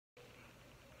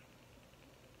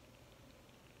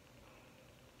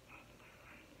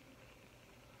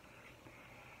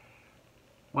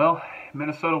Well,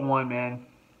 Minnesota won, man.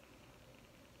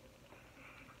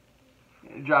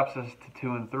 It drops us to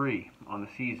 2-3 on the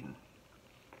season.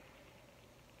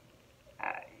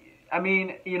 I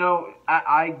mean,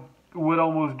 I would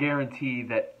almost guarantee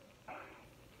that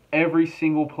every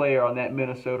single player on that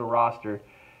Minnesota roster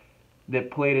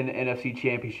that played in the NFC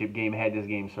Championship game had this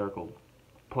game circled.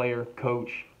 Player,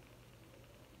 coach,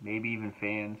 maybe even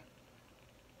fans.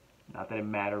 Not that it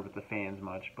mattered with the fans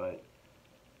much, but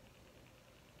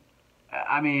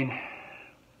I mean,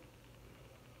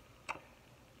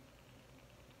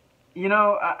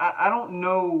 I don't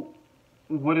know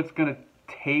what it's gonna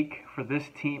take for this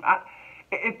team.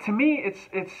 To me,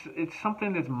 it's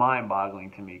something that's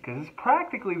mind-boggling to me because it's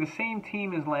practically the same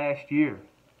team as last year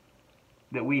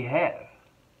that we have.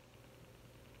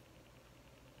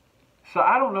 So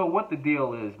I don't know what the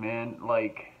deal is, man.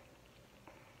 Like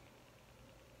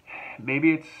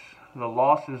maybe it's the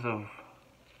losses of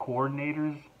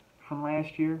coordinators from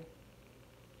last year.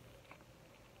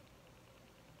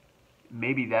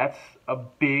 Maybe that's a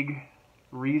big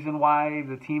reason why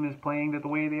the team is playing the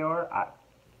way they are.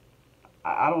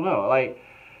 I don't know. Like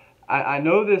I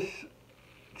know this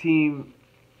team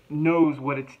knows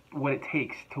what it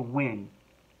takes to win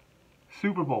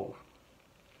Super Bowls.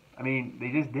 I mean, they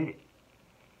just did it.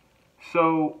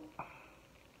 So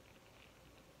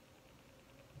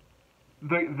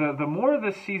the more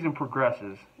this season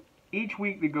progresses, each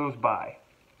week that goes by,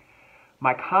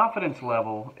 my confidence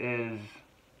level is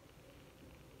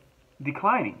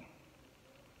declining.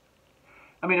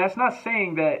 I mean, that's not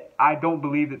saying that I don't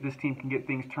believe that this team can get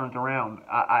things turned around.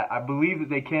 I believe that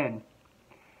they can,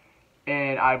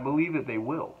 and I believe that they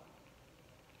will.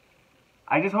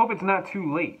 I just hope it's not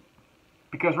too late,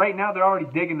 because right now they're already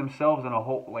digging themselves in a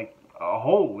hole, like a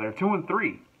hole. They're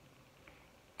 2-3,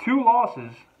 2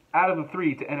 losses out of the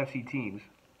 3 to NFC teams.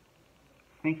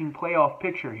 Thinking playoff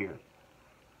picture here.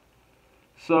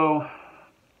 So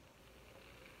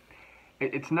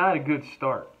it's not a good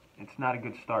start. It's not a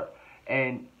good start.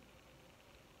 And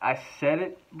I said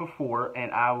it before,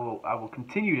 and I will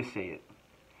continue to say it.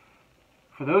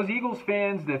 For those Eagles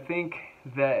fans that think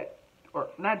that, or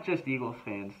not just Eagles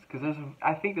fans, because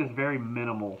I think there's very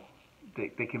minimal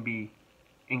that can be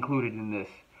included in this.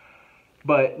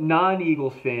 But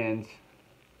non-Eagles fans,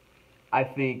 I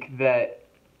think that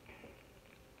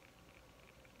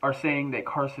are saying that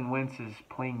Carson Wentz is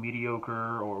playing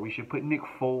mediocre, or we should put Nick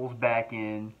Foles back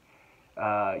in.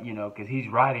 Because he's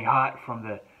riding hot from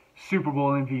the Super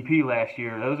Bowl MVP last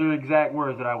year. Those are exact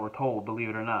words that I were told, believe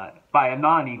it or not, by a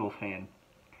non-Eagles fan.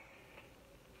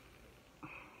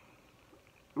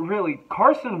 Really,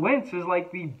 Carson Wentz is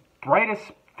like the brightest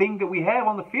thing that we have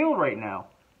on the field right now.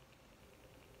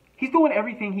 He's doing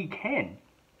everything he can.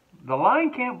 The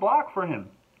line can't block for him.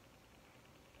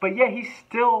 But yet he's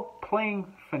still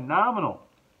playing phenomenal.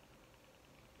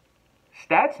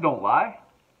 Stats don't lie.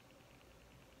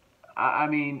 I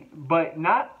mean, but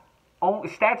not only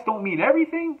stats don't mean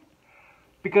everything,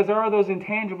 because there are those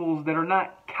intangibles that are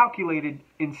not calculated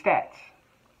in stats,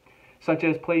 such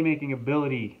as playmaking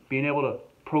ability, being able to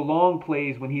prolong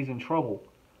plays when he's in trouble.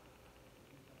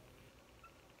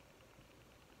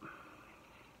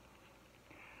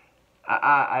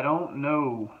 I don't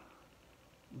know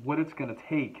what it's going to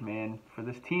take, man, for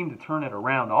this team to turn it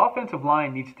around. The offensive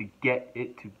line needs to get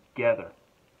it together.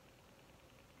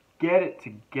 Get it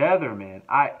together, man.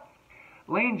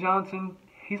 Lane Johnson,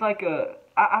 he's like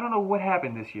I don't know what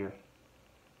happened this year.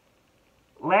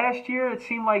 Last year it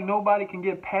seemed like nobody can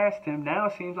get past him. Now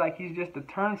it seems like he's just a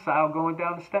turnstile going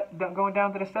down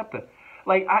to the SEPTA.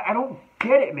 Like I don't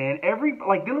get it, man.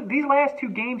 These last 2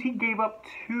 games he gave up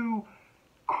 2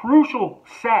 crucial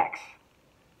sacks.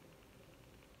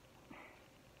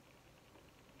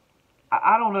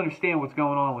 I don't understand what's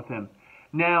going on with him.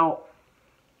 Now,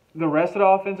 the rest of the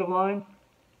offensive line,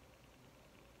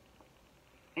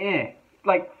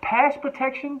 like pass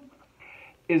protection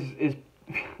is it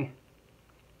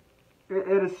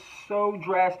is so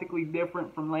drastically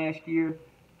different from last year.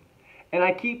 And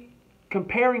I keep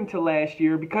comparing to last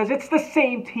year because it's the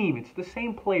same team, it's the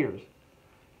same players,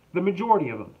 the majority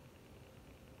of them.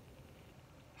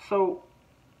 So,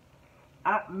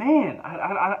 I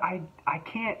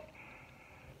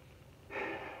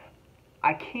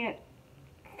can't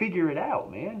figure it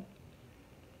out, man.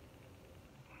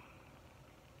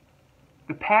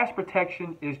 The pass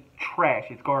protection is trash.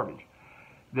 It's garbage.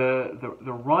 The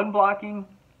run blocking,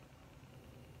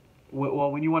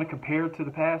 well, when you want to compare it to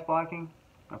the pass blocking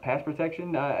or pass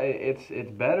protection,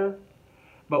 it's better,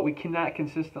 but we cannot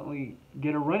consistently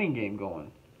get a running game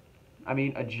going. I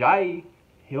mean,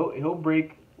 he'll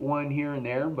break one here and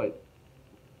there, but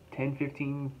 10,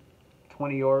 15,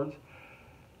 20 yards.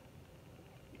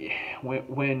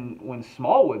 When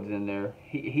Smallwood's in there,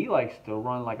 he likes to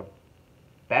run like a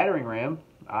battering ram.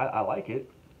 I like it.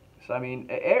 So I mean,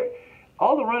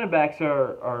 all the running backs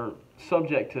are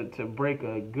subject to break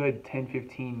a good 10,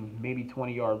 15, maybe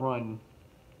 20-yard run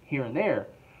here and there.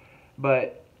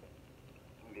 But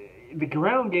the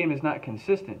ground game is not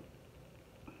consistent.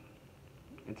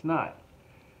 It's not.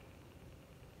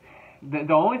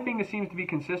 The only thing that seems to be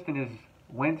consistent is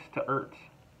Wentz to Ertz.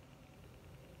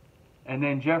 And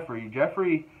then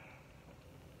Jeffrey,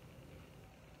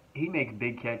 he makes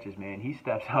big catches, man. He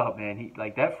steps up, man. He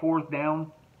like that fourth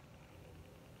down.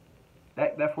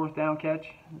 That fourth down catch,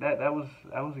 that was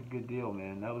a good deal,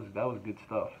 man. That was good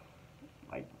stuff.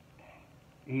 Like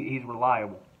he's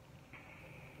reliable.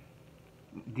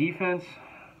 Defense,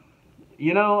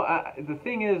 the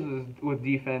thing is with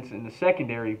defense and the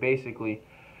secondary, basically,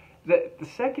 the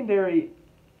secondary,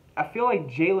 I feel like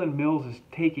Jalen Mills is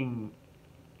taking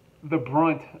the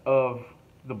brunt of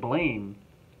the blame,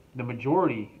 the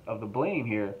majority of the blame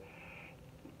here.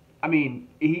 I mean,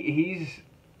 he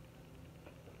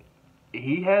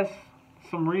has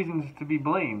some reasons to be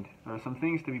blamed, or some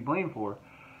things to be blamed for,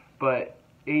 but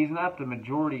he's not the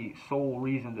majority sole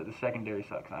reason that the secondary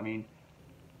sucks. I mean,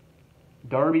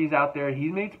 Darby's out there.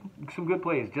 He's made some good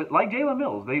plays, just like Jalen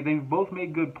Mills. They've both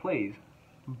made good plays,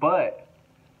 but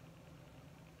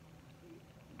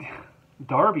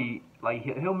Darby, like,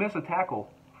 he'll miss a tackle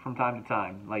from time to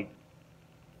time. Like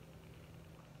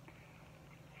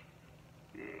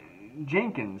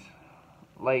Jenkins,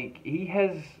 like he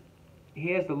has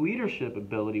the leadership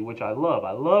ability, which I love.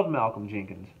 I love Malcolm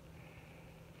Jenkins.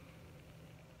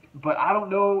 But I don't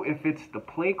know if it's the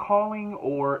play calling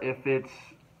or if it's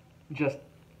just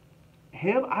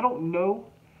him. I don't know.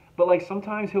 But like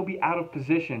sometimes he'll be out of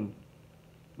position,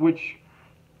 which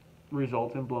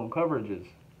results in blown coverages.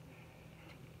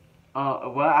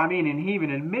 Well, I mean, and he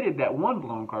even admitted that one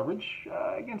blown coverage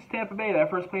against Tampa Bay, that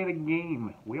first play of the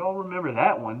game. We all remember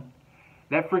that one.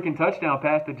 That freaking touchdown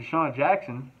pass to Deshaun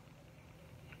Jackson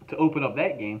to open up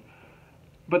that game.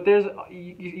 But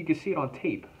you can see it on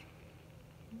tape.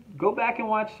 Go back and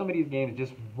watch some of these games.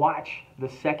 Just watch the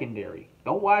secondary.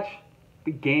 Don't watch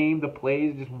the game, the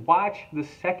plays. Just watch the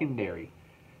secondary.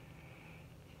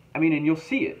 I mean, and you'll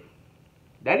see it.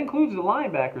 That includes the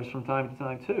linebackers from time to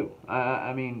time too.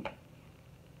 I mean,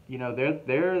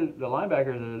 they're the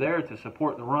linebackers are there to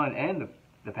support the run and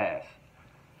the pass.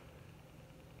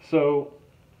 So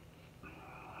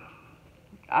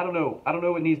I don't know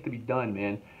what needs to be done,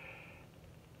 man.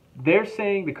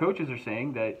 The coaches are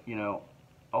saying that,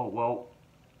 oh, well,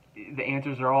 the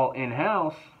answers are all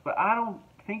in-house, but I don't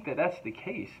think that that's the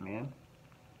case, man.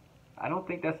 I don't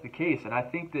think that's the case, and I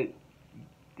think that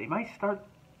they need to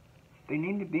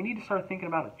start thinking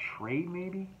about a trade,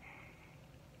 maybe.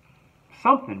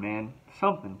 Something, man.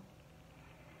 Something.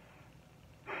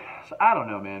 So, I don't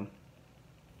know, man.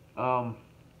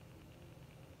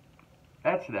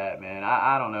 That's that, man.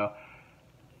 I don't know.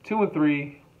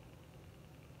 2-3.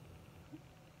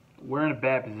 We're in a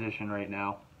bad position right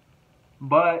now.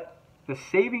 But the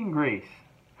saving grace,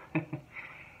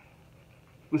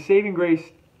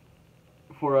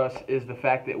 for us is the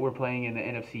fact that we're playing in the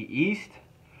NFC East,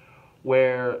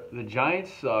 where the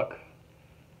Giants suck.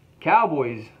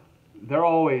 Cowboys, they're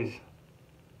always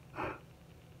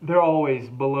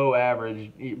below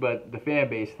average, but the fan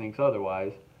base thinks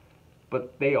otherwise.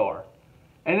 But they are.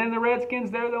 And then the Redskins,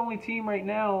 they're the only team right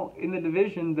now in the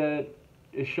division that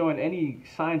is showing any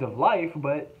signs of life,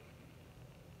 but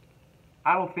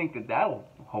I don't think that that'll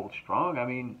hold strong. I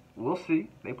mean, we'll see.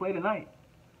 They play tonight.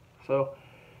 So,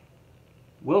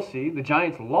 we'll see. The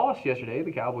Giants lost yesterday.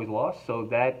 The Cowboys lost. So,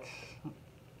 that's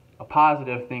a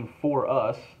positive thing for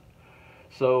us.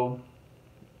 So,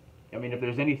 I mean, if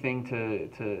there's anything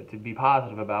to be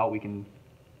positive about, we can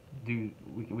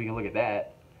look at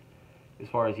that as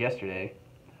far as yesterday.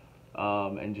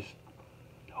 And just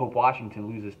hope Washington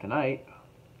loses tonight.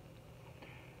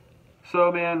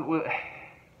 So, man,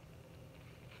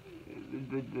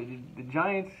 the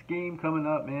Giants game coming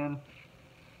up, man,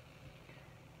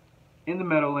 in the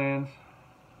Meadowlands.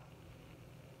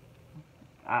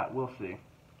 We'll see.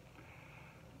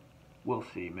 We'll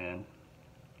see, man.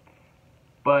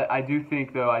 But I do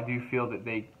think, though, I do feel that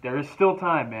there is still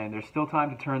time, man. There's still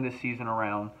time to turn this season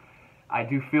around. I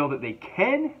do feel that they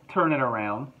can turn it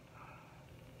around.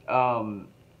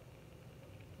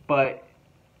 But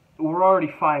we're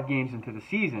already 5 games into the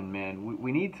season, man.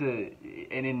 We need to,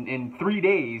 and in 3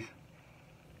 days,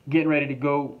 getting ready to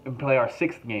go and play our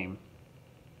 6th game.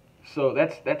 So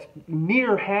that's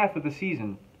near half of the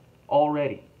season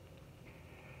already.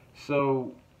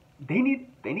 So they need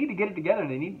to get it together,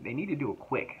 and they need to do it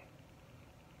quick.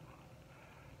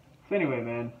 So anyway,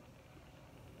 man,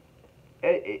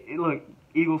 look,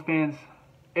 Eagles fans,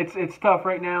 it's tough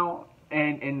right now,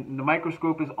 and the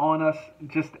microscope is on us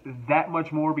just that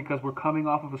much more because we're coming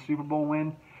off of a Super Bowl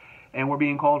win, and we're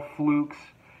being called flukes,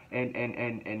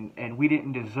 and we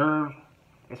didn't deserve.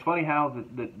 It's funny how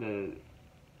the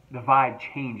vibe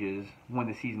changes when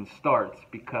the season starts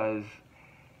because,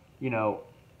 you know,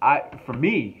 for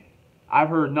me, I've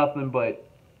heard nothing but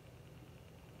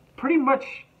pretty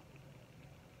much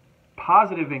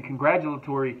positive and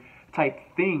congratulatory type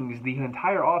things the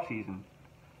entire offseason.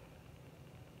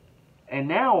 And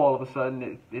now all of a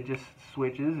sudden it just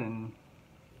switches and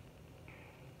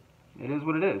it is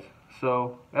what it is.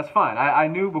 So that's fine. I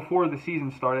knew before the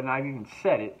season started, and I even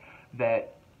said it,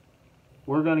 that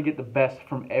we're going to get the best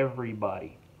from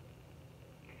everybody.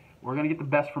 We're going to get the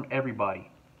best from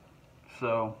everybody.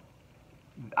 So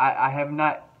I have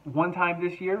not one time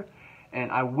this year,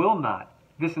 and I will not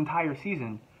this entire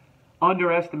season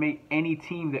underestimate any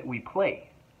team that we play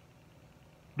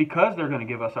because they're going to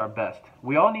give us our best.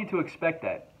 We all need to expect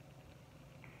that.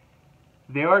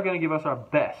 They are going to give us our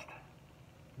best,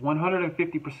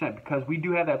 150%, because we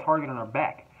do have that target on our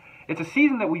back. It's a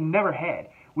season that we never had.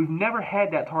 We've never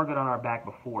had that target on our back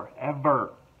before,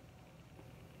 ever.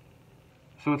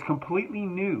 So it's completely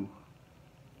new.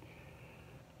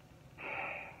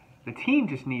 The team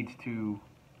just needs to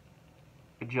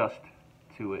adjust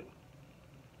to it.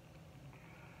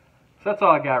 So that's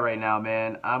all I got right now,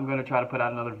 man. I'm going to try to put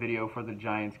out another video for the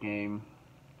Giants game,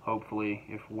 hopefully,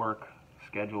 if work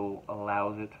schedule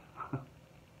allows it.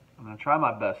 I'm going to try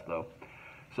my best, though.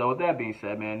 So with that being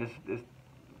said, man, this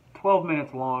 12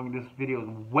 minutes long. This video is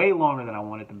way longer than I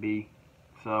want it to be.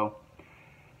 So,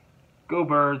 go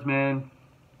Birds, man.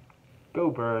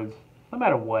 Go Birds. No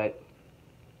matter what.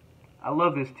 I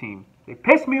love this team. They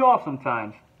piss me off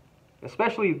sometimes,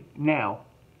 especially now,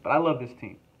 but I love this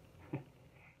team.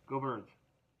 Go Birds.